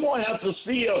lie, and you won't have to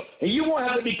steal, and you won't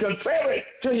have to be contrary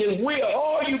to his will.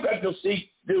 All you got to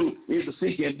do is to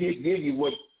seek him to give you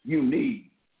what you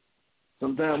need.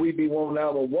 Sometimes we be wanting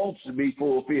our wants to be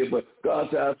fulfilled, but God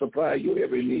said, I'll supply you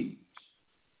every need.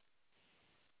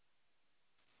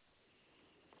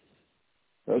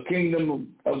 The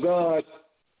kingdom of God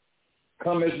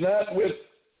cometh not with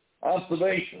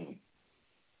observation,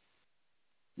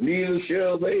 neither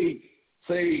shall they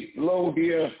say, lo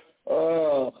here,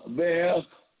 there.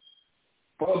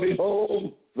 For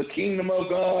behold, the kingdom of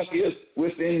God is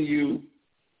within you.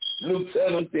 Luke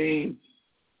 17,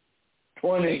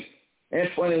 20 and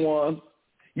 21.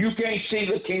 You can't see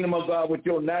the kingdom of God with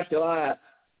your natural eye.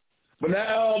 But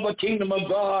now the kingdom of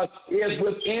God is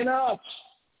within us.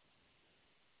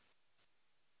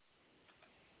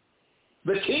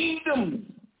 The kingdom,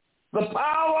 the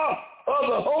power of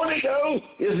the Holy Ghost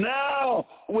is now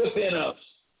within us.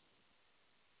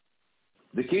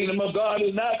 The kingdom of God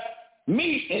is not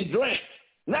meat and drink,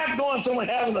 not going somewhere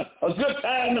having a good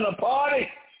time in a party,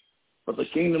 but the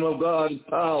kingdom of God is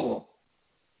power.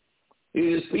 It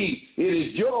is peace. It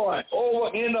is joy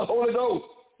over in the Holy Ghost.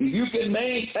 If you can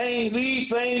maintain these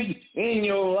things in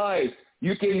your life,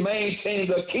 you can maintain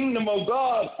the kingdom of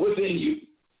God within you.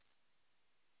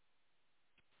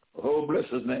 Oh, bless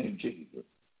his name, Jesus.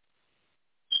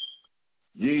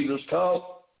 Jesus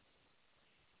taught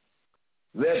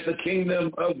that the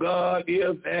kingdom of God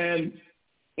is an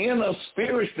inner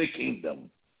spiritual kingdom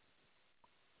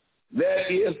that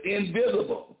is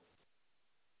invisible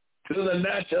to the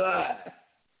natural eye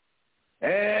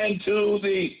and to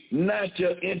the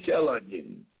natural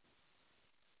intelligence.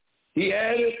 He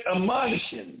added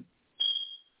admonition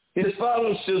his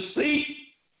followers to seek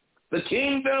the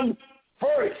kingdom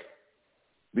first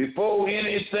before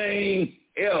anything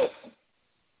else.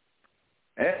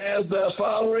 As the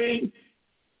following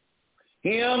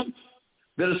him,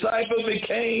 the disciples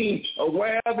became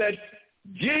aware that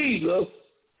Jesus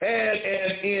had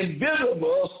an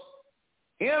invisible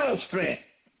inner strength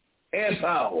and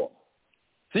power.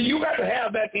 See, you got to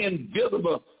have that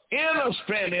invisible inner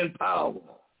strength and power.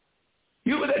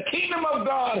 The kingdom of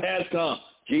God has come.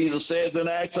 Jesus says in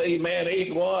Acts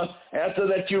 8:1, after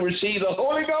that you receive the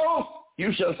Holy Ghost,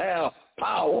 you shall have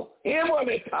power, inward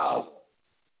power.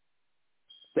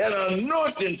 That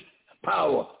anointing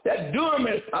power, that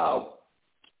dunamis power.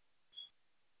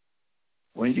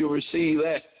 When you receive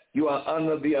that, you are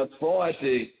under the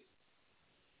authority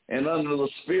and under the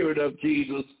Spirit of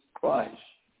Jesus Christ.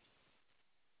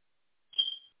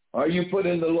 Are you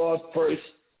putting the Lord first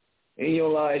in your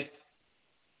life?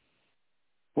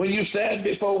 When you stand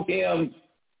before him,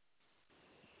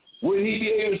 will he be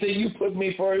able to say, you put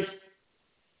me first?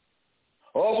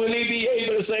 Or will he be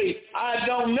able to say, I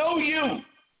don't know you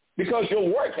because your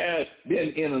work has been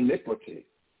in iniquity?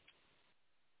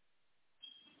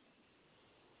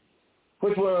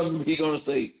 Which one of them is he going to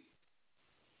say?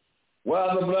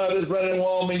 While the blood is running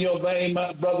warm in your vein,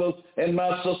 my brothers and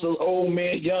my sisters, old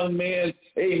men, young men,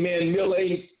 amen, middle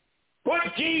age, put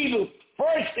Jesus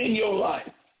first in your life.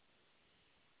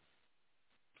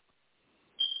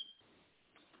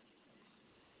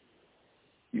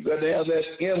 You got to have that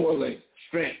inwardly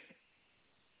strength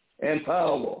and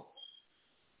power.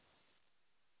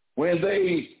 when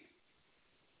they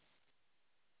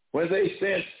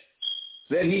sensed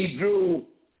that he drew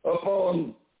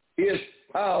upon his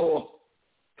power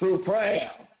through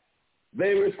prayer,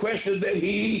 they requested that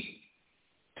he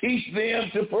teach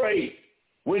them to pray.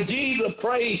 When Jesus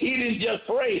prayed, he didn't just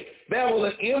pray. There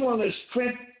was an inward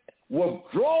strength was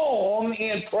drawn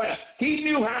in prayer. He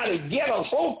knew how to get a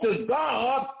hold to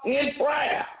God in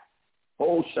prayer.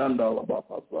 Oh, Shandala.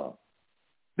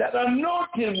 That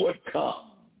anointing would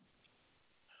come.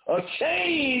 A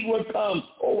change would come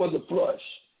over the flesh.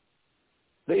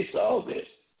 They saw this.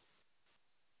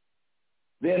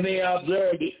 Then they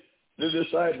observed it. The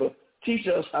disciple, teach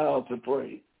us how to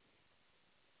pray.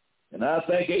 And I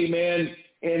think, amen,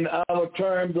 in our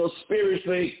terms of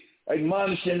spiritually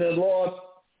admonishing the Lord,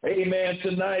 amen,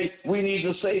 tonight we need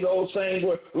to say those same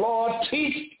words. Lord,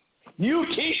 you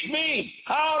teach me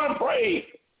how to pray.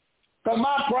 Because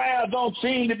my prayers don't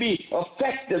seem to be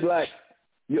effective like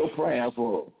your prayers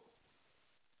were.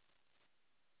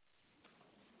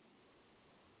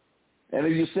 And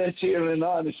if you sincerely and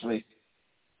honestly,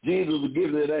 Jesus will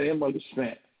give you that inward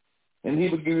strength. And he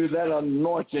will give you that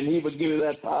anointing. He will give you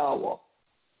that power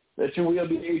that you will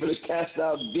be able to cast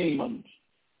out demons.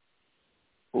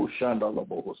 Amen,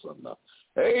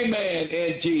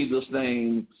 in Jesus'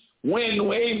 name. When,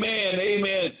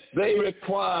 amen, they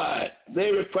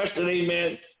requested,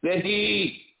 amen, that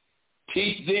he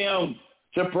teach them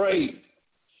to pray.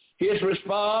 His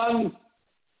response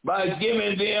by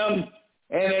giving them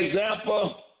an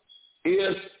example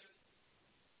is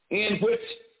in which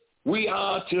we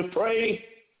are to pray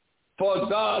for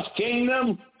God's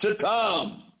kingdom to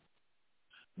come.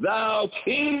 Thou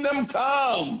kingdom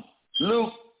come,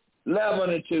 Luke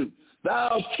 11:2.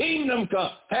 Thou kingdom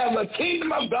come. Have the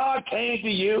kingdom of God came to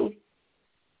you?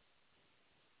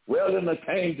 Well, then it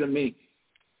came to me.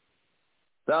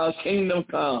 Thou kingdom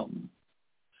come.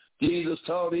 Jesus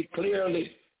told it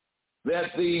clearly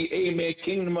that the, amen,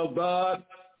 kingdom of God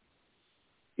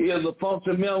is the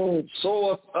fundamental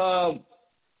source of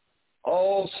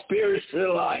all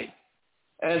spiritual life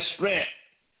and strength,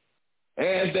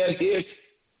 and that his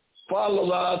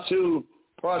followers are to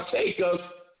partake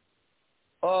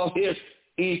of his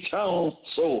eternal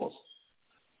source.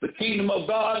 The kingdom of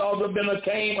God ought to have been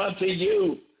came unto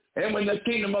you. And when the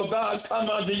kingdom of God come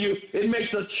unto you, it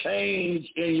makes a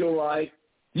change in your life.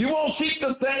 You won't seek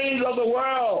the things of the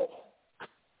world,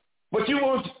 but you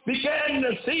will begin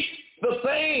to seek the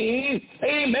thing,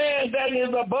 amen, that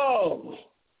is above.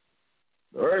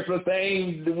 The earthly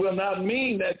things will not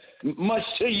mean that much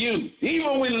to you,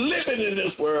 even when living in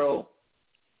this world.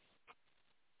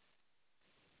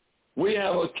 We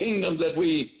have a kingdom that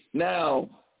we now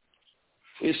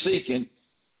is seeking,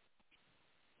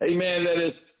 amen, that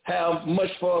is have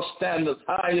much more standards,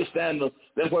 higher standards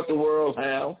than what the world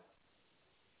have.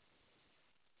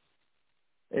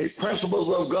 A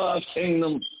principles of God's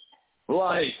kingdom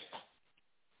life.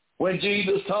 When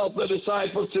Jesus taught the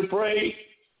disciples to pray,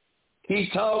 he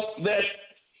taught that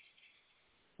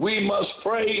we must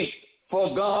pray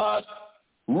for God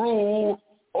rule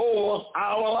over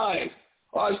our life.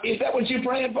 Is that what you're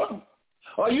praying for?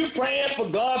 Are you praying for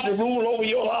God to rule over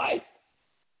your life?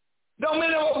 Don't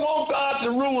many of us want God to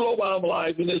rule over our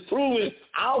life, and it's proven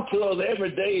out to us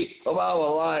every day of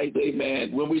our lives,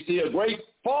 amen, when we see a great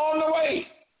falling away,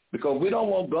 because we don't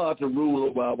want God to rule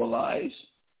over our lives.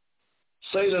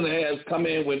 Satan has come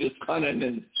in with his cunning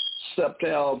and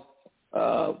subtle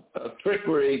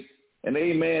trickery, and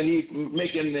amen, he's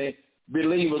making the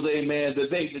believers, amen,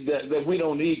 that we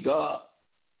don't need God.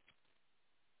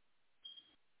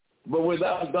 But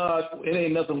without God, it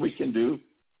ain't nothing we can do.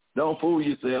 Don't fool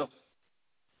yourself.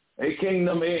 A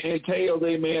kingdom entails,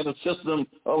 amen, a system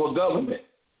of a government,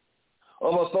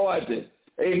 of authority.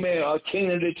 Amen. A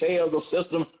kingdom entails a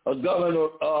system of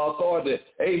government authority.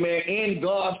 Amen. In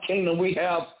God's kingdom, we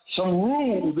have some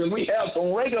rules and we have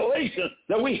some regulations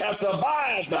that we have to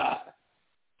abide by.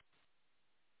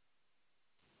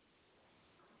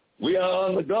 We are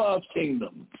under God's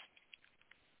kingdom.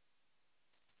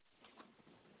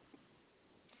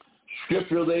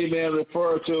 Scriptures, amen,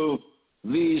 refer to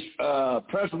these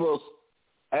principles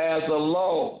as the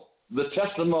law, the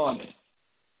testimony,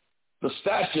 the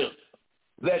statute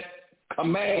that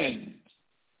commands,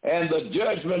 and the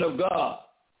judgment of God.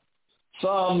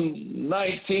 Psalm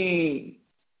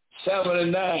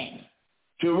 19:79.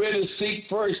 To really seek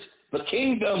first the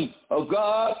kingdom of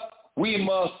God, we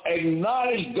must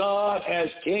acknowledge God as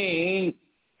King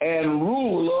and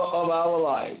ruler of our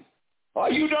life. Are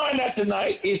you doing that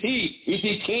tonight? Is he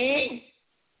King?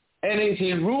 And is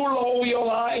he ruler over your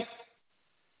life?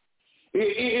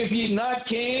 If he's not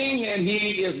king and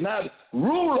he is not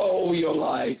ruler over your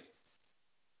life,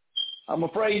 I'm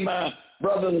afraid, my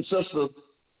brothers and sisters,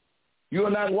 you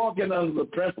are not walking under the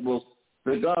principles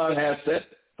that God has set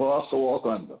for us to walk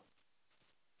under.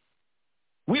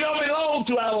 We don't belong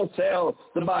to ourselves,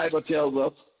 the Bible tells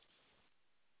us.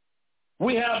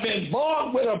 We have been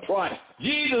bought with a price.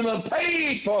 Jesus has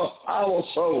paid for our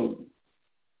soul.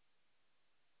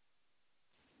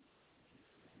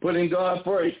 Putting God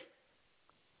first,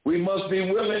 we must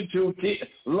be willing to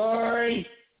learn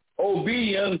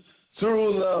obedience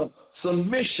through the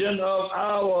submission of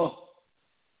our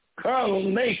carnal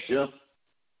nature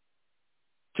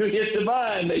to his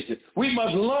divine nature. We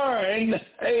must learn,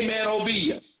 amen,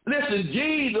 obedience. Listen,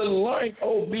 Jesus learned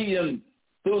obedience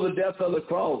through the death of the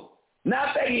cross.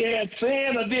 Not that he had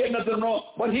sinned or did nothing wrong,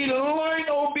 but he learned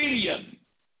obedience.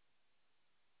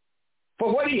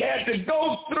 For what he had to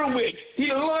go through with,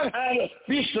 he learned how to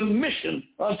be submission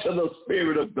unto the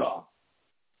Spirit of God.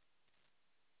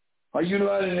 Are you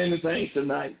learning anything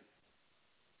tonight?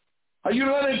 Are you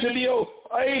learning to be,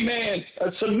 amen,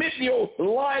 submit your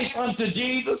life unto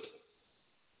Jesus?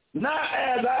 Not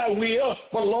as I will,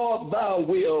 but Lord, thy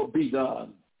will be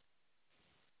done.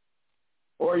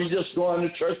 Or are you just going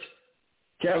to church,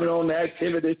 carrying on the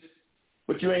activities,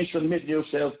 but you ain't submitting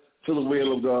yourself to the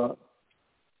will of God?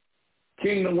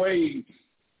 Kingdom ways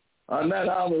are not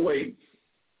our ways.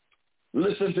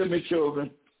 Listen to me,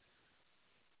 children.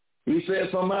 He says,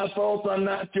 for my thoughts are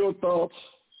not your thoughts,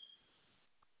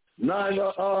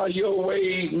 neither are your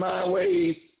ways my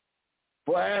ways.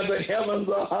 For as the heavens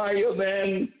are higher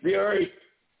than the earth,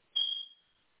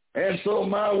 and so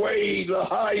my ways are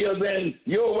higher than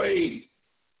your ways,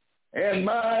 and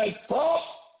my thoughts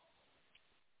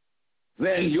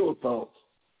than your thoughts.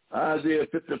 Isaiah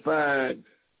 55,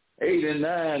 8 and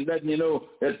 9, letting you know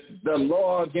that the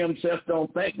Lord himself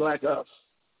don't think like us.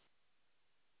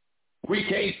 We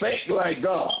can't think like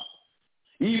God.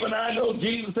 Even I know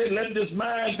Jesus said, let this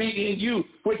mind be in you,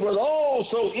 which was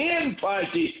also in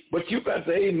Christ Jesus. But you got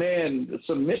to, amen,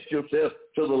 submit yourself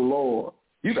to the Lord.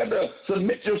 You got to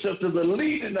submit yourself to the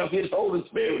leading of his Holy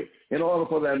Spirit in order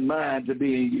for that mind to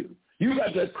be in you. You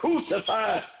got to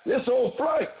crucify this old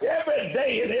flesh every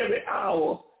day and every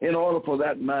hour in order for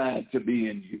that mind to be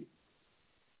in you.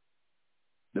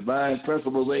 Divine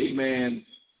principles, amen,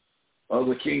 of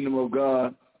the kingdom of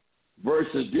God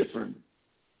versus different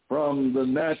from the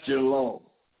natural law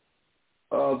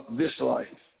of this life.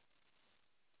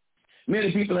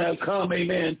 Many people have come,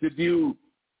 amen, to view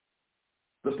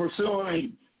the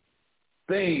pursuing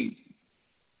things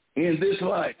in this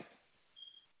life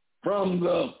from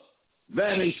the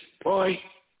vantage point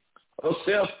of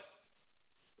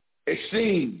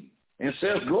self-esteem and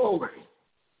self-glory.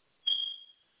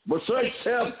 But such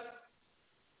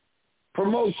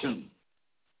self-promotion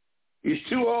is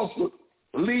too often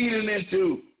leading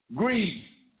into greed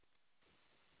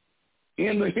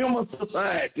in the human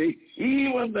society,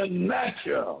 even the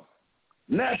natural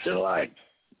life.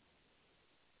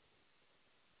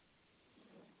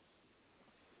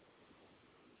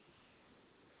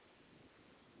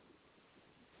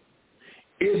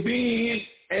 Is being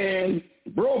and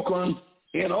broken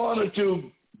in order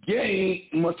to gain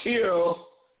material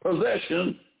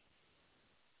possession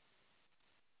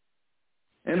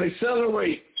and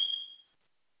accelerate.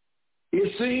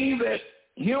 It seems that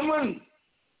human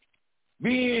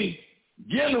being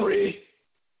generate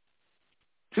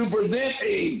to present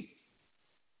a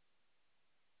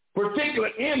particular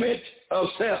image of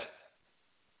self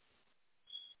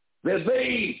that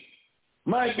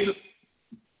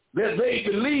they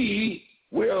believe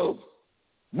will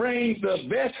bring the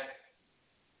best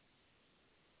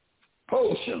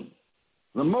portion,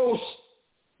 the most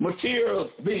material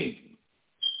being.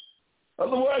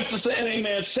 Other words to say,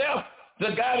 amen, self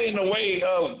that got in the way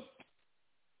of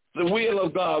the will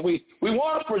of God. We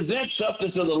want to present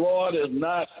something to the Lord as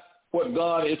not what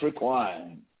God is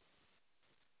requiring.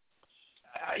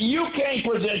 You can't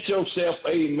present yourself,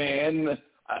 amen,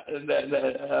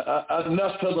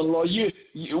 enough to the Lord.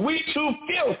 We too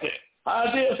filthy.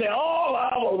 Isaiah said, all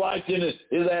our righteousness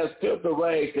is as filthy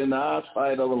rags in the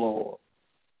eyesight of the Lord.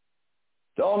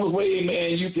 The only way,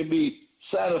 amen, you can be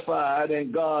satisfied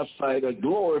in God's sight or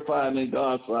glorified in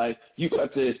God's sight, you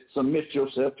got to submit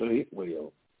yourself to his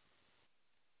will.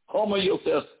 Humble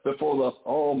yourself before the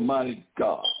Almighty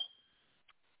God.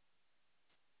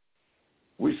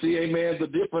 We see, amen, the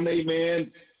different,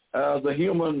 amen, the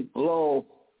human law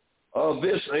of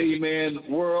this, amen,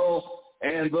 world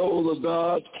and those of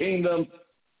God's kingdom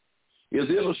is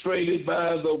illustrated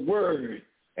by the word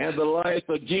and the life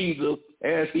of Jesus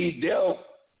as he dealt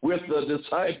with the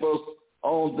disciples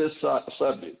on this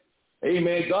subject.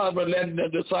 Amen. God was letting the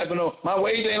disciple know, my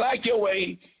ways ain't like your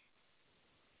ways.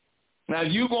 Now,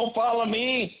 you going to follow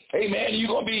me, amen, you're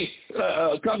going to be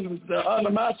come under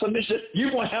my submission,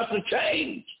 you're going to have to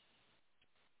change.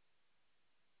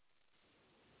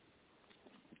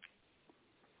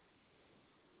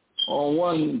 On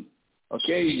one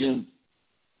occasion,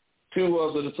 two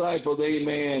of the disciples,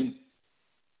 amen,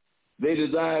 they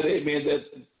desired, amen, that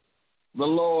the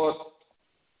Lord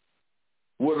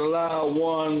would allow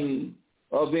one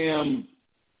of them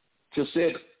to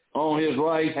sit on his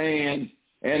right hand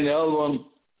and the other one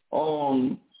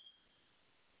on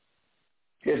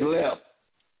his left.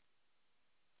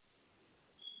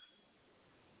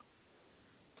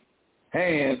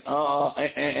 Hand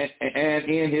and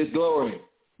in his glory.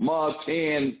 Mark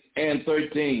 10 and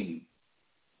 13.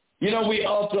 You know, we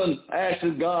often ask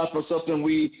God for something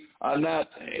we are not,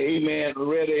 amen,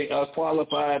 ready or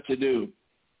qualified to do.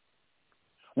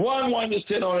 One wanted to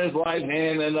sit on his right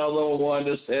hand, and another one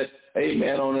to sit,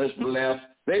 amen, on his left.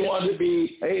 They wanted to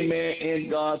be, amen, in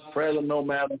God's presence no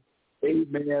matter,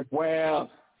 amen, where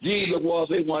Jesus was,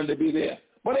 they wanted to be there.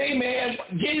 But, amen,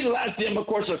 Jesus asked them, of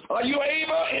course, are you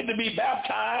able to be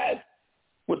baptized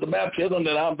with the baptism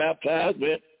that I'm baptized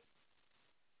with?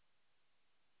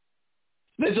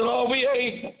 They said, oh, we are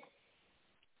able.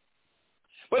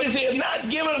 But he said,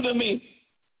 not given to me.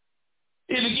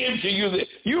 It'll give to you this.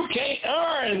 You can't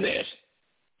earn this.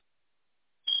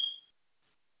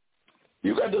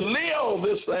 You got to live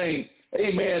this thing.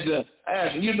 Amen. There are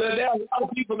a lot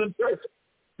of people in church.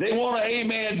 They want to,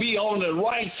 amen, be on the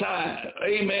right side,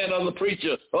 amen, of the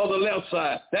preacher, or the left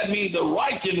side. That means the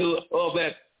righteousness of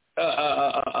that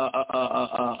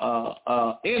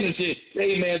energy,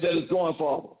 amen, that is going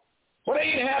forward. But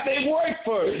have they worked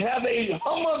for it? Have they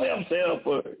humbled themselves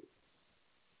for it?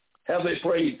 Have they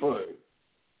prayed for it?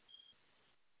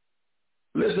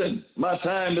 Listen, my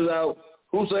time is out.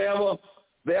 Whosoever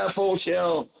therefore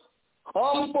shall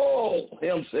humble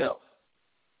himself,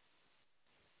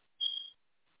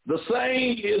 the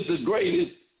same is the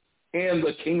greatest in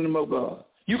the kingdom of God.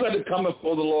 You got to come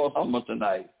before the Lord humble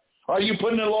tonight. Are you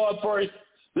putting the Lord first?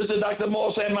 This is Dr.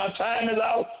 Moore saying, my time is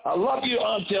out. I love you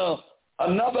until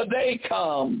another day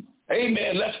comes.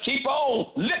 Amen. Let's keep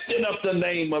on lifting up the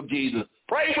name of Jesus.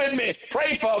 Pray with me.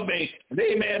 Pray for me. And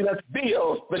amen. Let's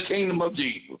build the kingdom of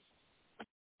Jesus.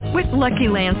 With Lucky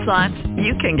Land Slots,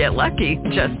 you can get lucky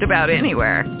just about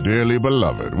anywhere. Dearly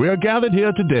beloved, we are gathered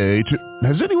here today to...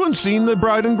 Has anyone seen the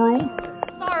bride and groom?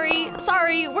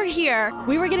 Sorry, we're here.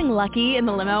 We were getting lucky in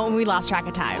the limo and we lost track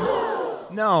of time.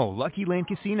 No, Lucky Land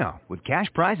Casino, with cash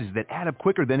prizes that add up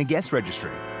quicker than a guest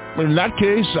registry. In that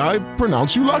case, I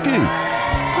pronounce you lucky.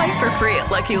 Play for free at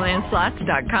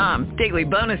LuckyLandSlots.com. Daily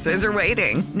bonuses are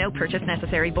waiting. No purchase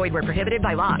necessary. Void where prohibited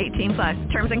by law.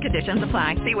 18+. Terms and conditions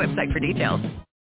apply. See website for details.